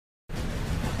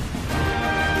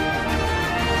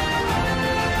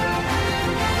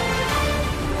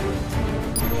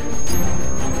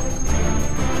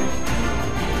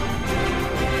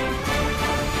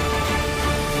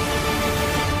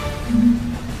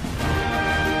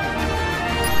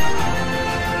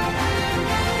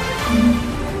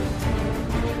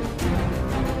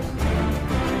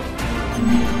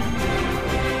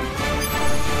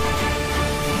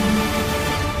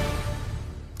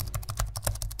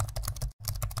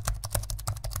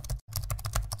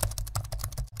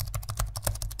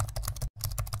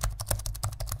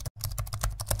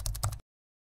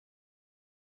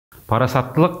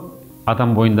Парасаттылық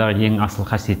адам бойындағы ең асыл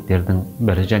қасиеттердің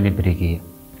бірі және бірегейі.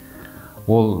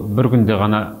 Ол бір күнде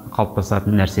ғана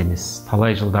қалыптасатын нәрсе емес,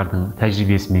 талай жылдардың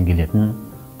тәжірибесімен келетін,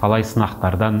 талай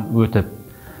сынақтардан өтіп,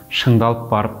 шыңдалып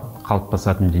барып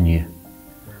қалыптасатын дүние.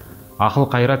 Ақыл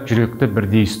қайрат жүректі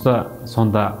бірдей ұста,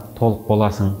 сонда толық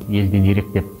боласың елден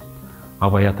ерек деп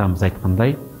Абай атамыз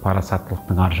айтқандай,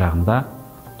 парасаттылықтың ар жағында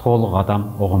толық адам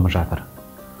ұғымы жатыр.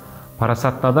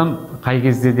 Парасатты адам қай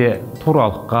кезде де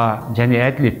туралыққа және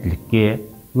әділеттілікке,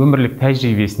 өмірлік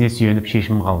тәжірибесіне сүйеніп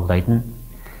шешім қабылдайтын,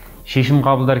 шешім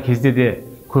қабылдар кезде де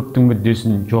көптің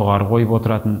мүддесін жоғары қойып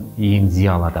отыратын ең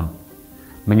зиялы адам.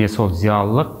 Міне сол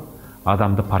зиялылық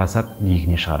адамды парасат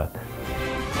биігіне шығарады.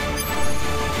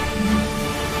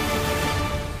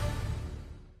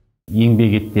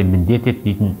 Еңбек етте міндет ет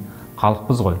дейтін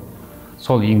халықпыз ғой.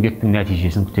 Сол еңбектің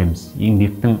нәтижесін күтеміз.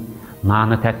 Еңбектің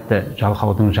наны тәтті,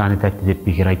 жалқаудың жаны тәтті деп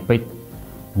бекер айтпайды.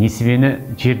 Несібені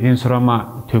жерден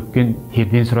сұрама, төккен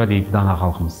терден сұра дейді дана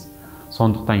халқымыз.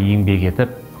 Сондықтан еңбек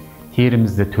етіп,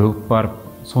 терімізді төгіп барып,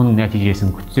 соның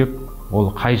нәтижесін күтсек, ол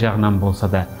қай жағынан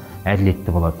болса да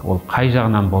әділетті болады. Ол қай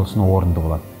жағынан болсын орынды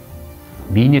болады.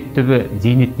 Бейнет түбі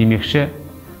зейнет демекші,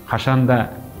 қашанда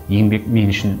еңбек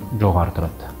мен үшін жоғары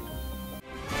тұрады.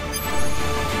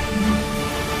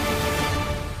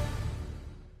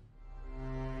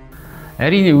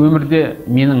 Әрине өмірде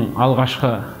менің алғашқы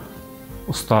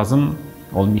ұстазым,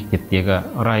 ол мектептегі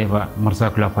Райба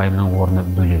Мырзакүл апайымның орны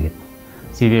бөлек еді.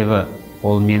 Себебі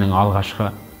ол менің алғашқы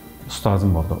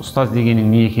ұстазым болды. Ұстаз дегеннің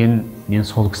не екенін мен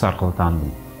сол кісі арқылы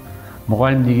таныдым.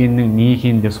 Мұғалім дегеннің не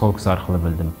екенін де сол кісі арқылы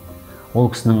білдім. Ол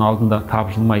кісінің алдында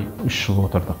тапжылмай 3 жыл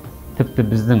отырдық. Тіпті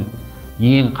біздің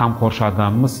ең қамқоршы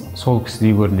адамымыз сол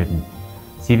кісідей көрінетін.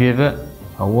 Себебі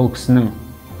ол кісінің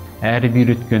әріп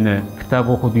үйреткені,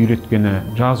 кітап оқуды үйреткені,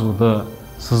 жазуды,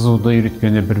 сызуды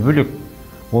үйреткені бір бөлек,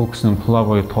 ол кісінің тұла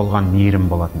бойы толған мейірім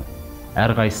болатын.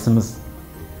 Әрқайсымыз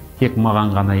тек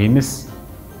маған ғана емес,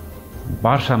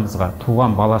 баршамызға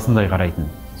туған баласындай қарайтын.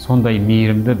 Сондай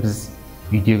мейірімді біз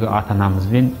үйдегі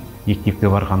ата-анамызбен мектепке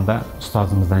барғанда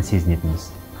ұстазымыздан сезінетінбіз.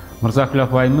 Мырзакүл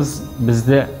апайымыз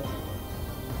бізді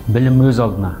білім өз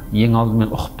алдына, ең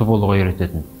алдымен ұқыпты болуға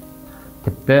үйрететін.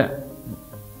 Тіпті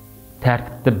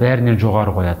тәртіпті бәрінен жоғары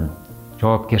қоятын,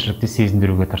 жауапкершілікті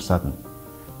сезіндіруге тырысатын.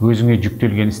 Өзіңе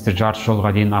жүктелген істі жарты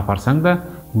жолға дейін апарсаң да,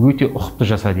 өте ұқыпты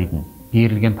жаса дейтін.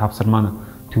 Берілген тапсырманы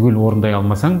түгел орындай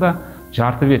алмасаң да,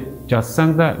 жарты бет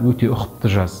жазсаң да, өте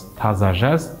ұқыпты жаз, таза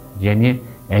жаз және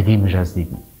әдемі жаз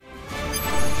дейтін.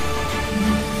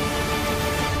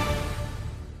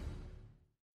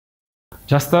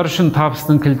 Жастар үшін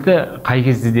табыстың кілті қай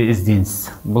кезде де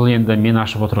ізденіс. Бұл енді мен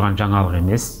ашып отырған жаңалық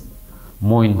емес.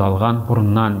 Мойындалған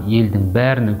бұрыннан елдің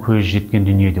бәрінің көз жеткен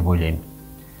дүние деп ойлаймын.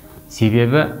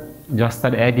 Себебі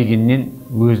жастар дегеннен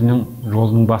өзінің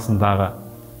жолының басындағы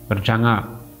бір жаңа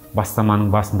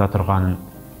бастаманың басында тұрғанын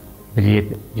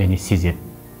біледі және сезеді.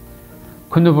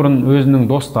 Күні бұрын өзінің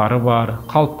достары бар,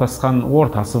 қалыптасқан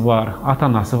ортасы бар,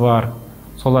 ата-анасы бар.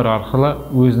 Солар арқылы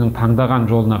өзінің таңдаған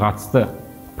жолына қатысты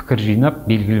пікір жинап,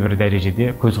 белгілі бір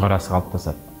дәрежеде көзқарасы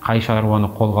қалыптасады. Қай шаруаны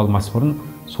қолға алмас бұрын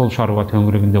сол шаруа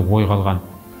төңірегінде ой қалған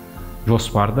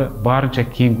жоспарды барынша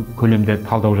кең көлемде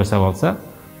талдау жасап алса,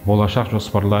 болашақ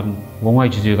жоспарларын оңай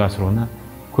жүзеге асыруына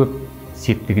көп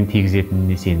септігін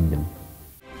тигізетініне сенімдімін.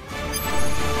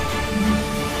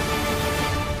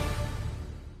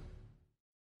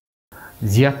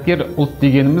 Зияткер ұлт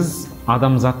дегеніміз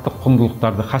адамзаттық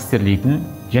құндылықтарды қастерлейтін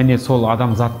және сол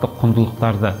адамзаттық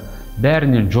құндылықтарды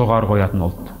бәрінен жоғары қоятын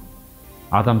ұлт.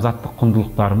 Адамзаттық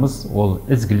құндылықтарымыз ол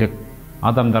ізгілік,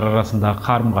 адамдар арасындағы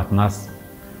қарым-қатынас,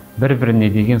 бір-біріне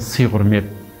деген сый-құрмет,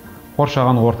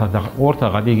 қоршаған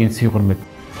ортаға деген сый-құрмет.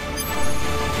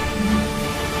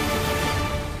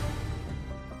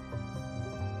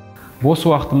 Бос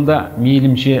уақытымда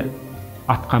мейлімше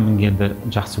атқа мінгенді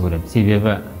жақсы көремін.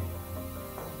 Себебі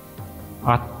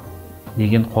ат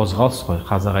деген қозғалыс қой,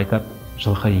 қазақ айтады,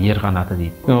 жылқы ер қанаты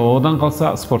дейді. Одан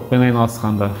қалса спортпен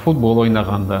айналысқанда, футбол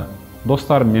ойнағанда,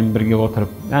 достарыммен бірге отырып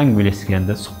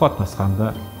әңгімелескенді,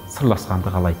 сұхбаттасқанды,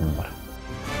 сырласқанды қалайтыным бар.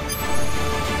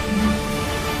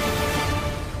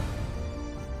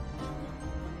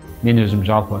 Мен өзім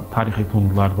жалпы тарихи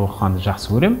туындыларды оқығанды жақсы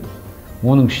көрем.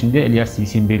 Оның ішінде Ілияс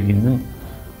Есенберлиннің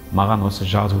маған осы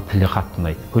жазу тілі қатты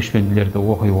ұнайды. Көшпенділерді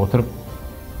оқи отырып,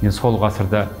 мен сол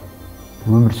ғасырда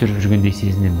өмір сүріп жүргендей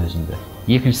сезінемін өзімді.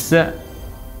 Екіншісі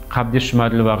Қабдеш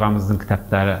Жұмаділов ағамыздың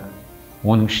кітаптары.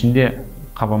 Оның ішінде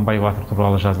Қабанбай Батыр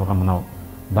туралы жазылған мынау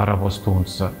Дарабоз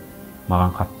туындысы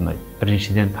маған қатты ұнайды.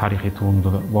 Біріншіден тарихи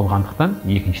туынды болғандықтан,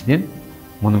 екіншіден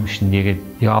мұның ішіндегі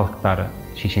диалогтары,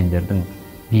 шешендердің,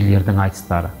 билердің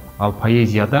айтыстары. Ал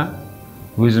поэзияда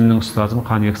өзімнің ұстазым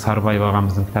Қаныбек Сарыбаев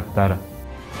ағамыздың кітаптары.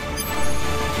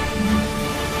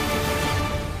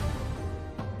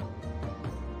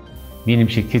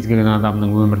 Меніңше кез келген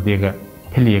адамның өмірдегі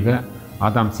тілегі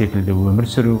адам секілді өмір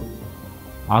сүру,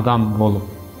 адам болып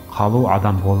қалу,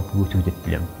 адам болып өту деп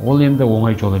білемін. Ол енді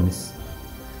оңай жол емес.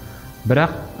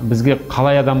 Бірақ бізге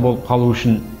қалай адам болып қалу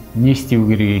үшін не істеу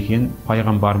керек екен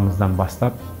пайғамбарымыздан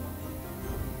бастап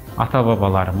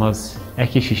ата-бабаларымыз,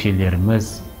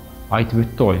 әке-шешелеріміз айтып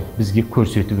өтті ғой, бізге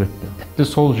көрсетіп өтті. Тіпті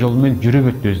сол жолмен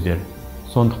жүріп өтті өздері.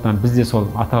 Сондықтан біз де сол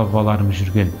ата-бабаларымыз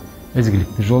жүрген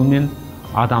ізгілікті жолмен,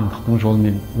 адамдықтың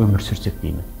жолмен өмір сүрсек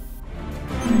деймін.